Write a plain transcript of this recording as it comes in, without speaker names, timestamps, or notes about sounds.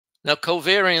Now,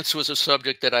 covariance was a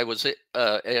subject that I was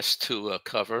asked to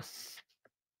cover.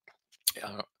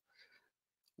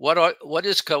 What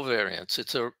is covariance?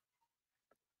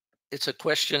 It's a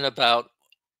question about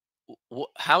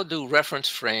how do reference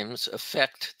frames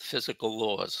affect physical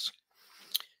laws?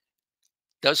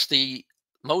 Does the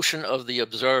motion of the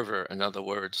observer, in other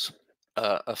words,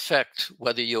 affect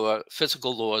whether your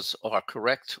physical laws are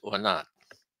correct or not?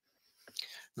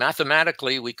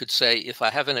 Mathematically, we could say if I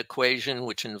have an equation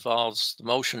which involves the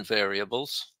motion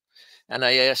variables, and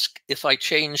I ask if I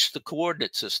change the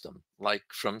coordinate system, like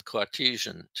from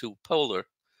Cartesian to polar,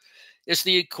 is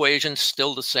the equation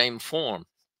still the same form?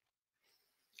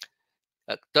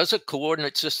 Does a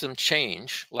coordinate system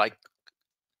change, like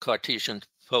Cartesian to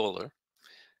polar?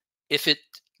 If it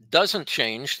doesn't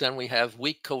change, then we have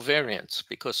weak covariance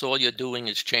because all you're doing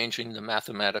is changing the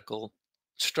mathematical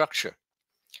structure.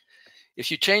 If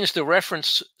you change the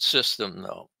reference system,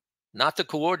 though, not the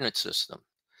coordinate system,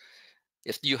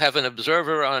 if you have an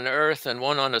observer on Earth and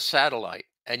one on a satellite,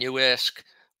 and you ask,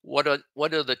 what are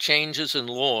the changes in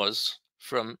laws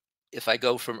from if I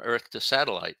go from Earth to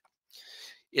satellite?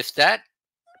 If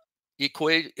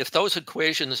those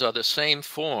equations are the same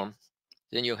form,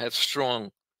 then you have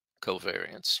strong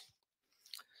covariance.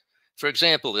 For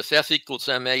example, if F equals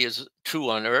ma is true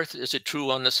on Earth, is it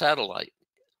true on the satellite,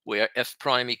 where F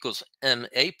prime equals ma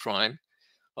prime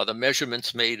are the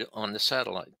measurements made on the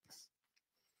satellite?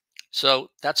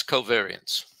 So that's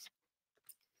covariance.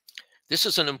 This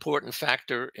is an important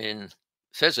factor in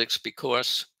physics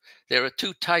because there are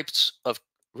two types of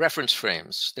reference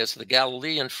frames. There's the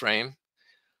Galilean frame,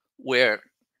 where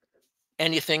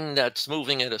anything that's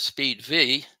moving at a speed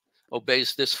v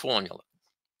obeys this formula.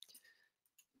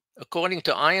 According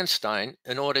to Einstein,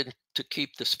 in order to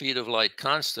keep the speed of light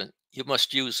constant, you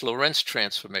must use Lorentz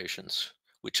transformations,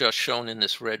 which are shown in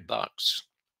this red box.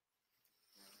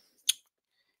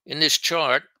 In this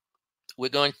chart, we're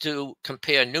going to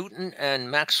compare Newton and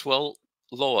Maxwell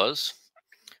laws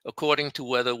according to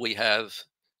whether we have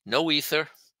no ether,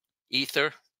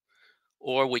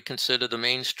 or we consider the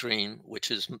mainstream,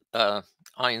 which is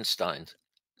Einstein's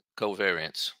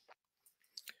covariance.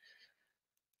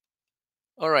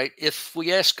 All right, if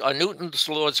we ask, are Newton's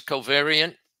laws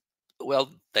covariant?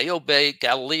 Well, they obey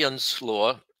Galilean's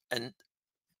law, and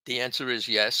the answer is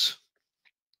yes.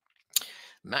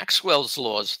 Maxwell's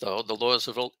laws, though, the laws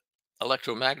of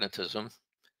electromagnetism,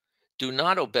 do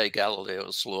not obey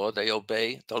Galileo's law. They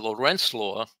obey the Lorentz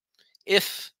law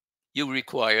if you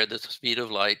require that the speed of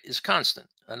light is constant.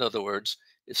 In other words,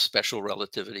 if special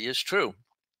relativity is true.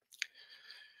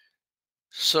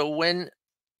 So when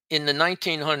in the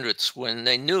 1900s, when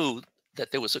they knew that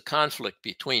there was a conflict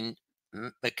between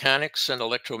mechanics and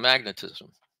electromagnetism,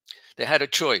 they had a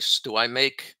choice. Do I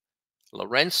make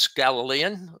Lorentz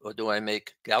Galilean or do I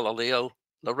make Galileo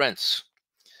Lorentz?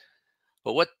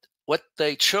 But what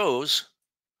they chose,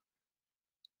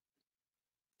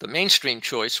 the mainstream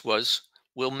choice was,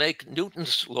 we'll make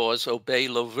Newton's laws obey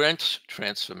Lorentz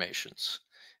transformations.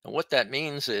 And what that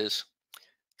means is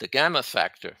the gamma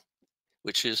factor,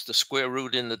 which is the square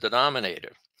root in the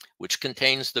denominator, which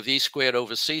contains the v squared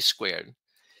over c squared,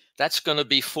 that's going to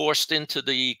be forced into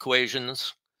the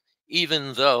equations,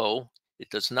 even though it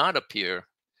does not appear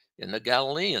in the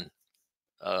Galilean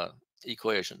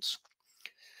equations.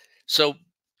 So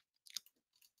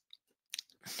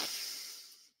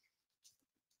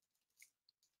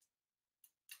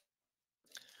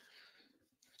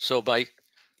by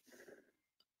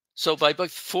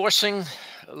forcing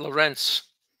Lorentz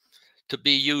to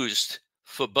be used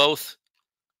for both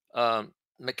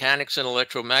mechanics and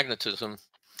electromagnetism,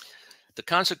 the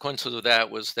consequence of that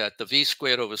was that the v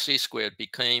squared over c squared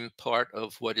became part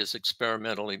of what is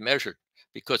experimentally measured,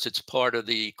 because it's part of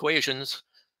the equations,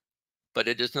 but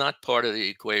it is not part of the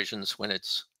equations when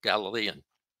it's Galilean.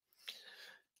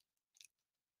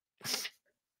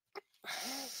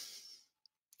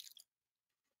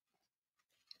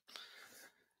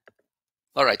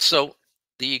 All right, so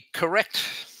the correct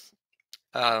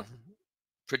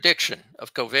prediction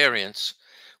of covariance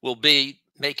will be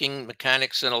making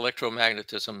mechanics and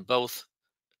electromagnetism both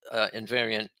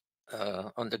invariant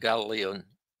under Galilean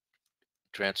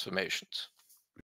transformations.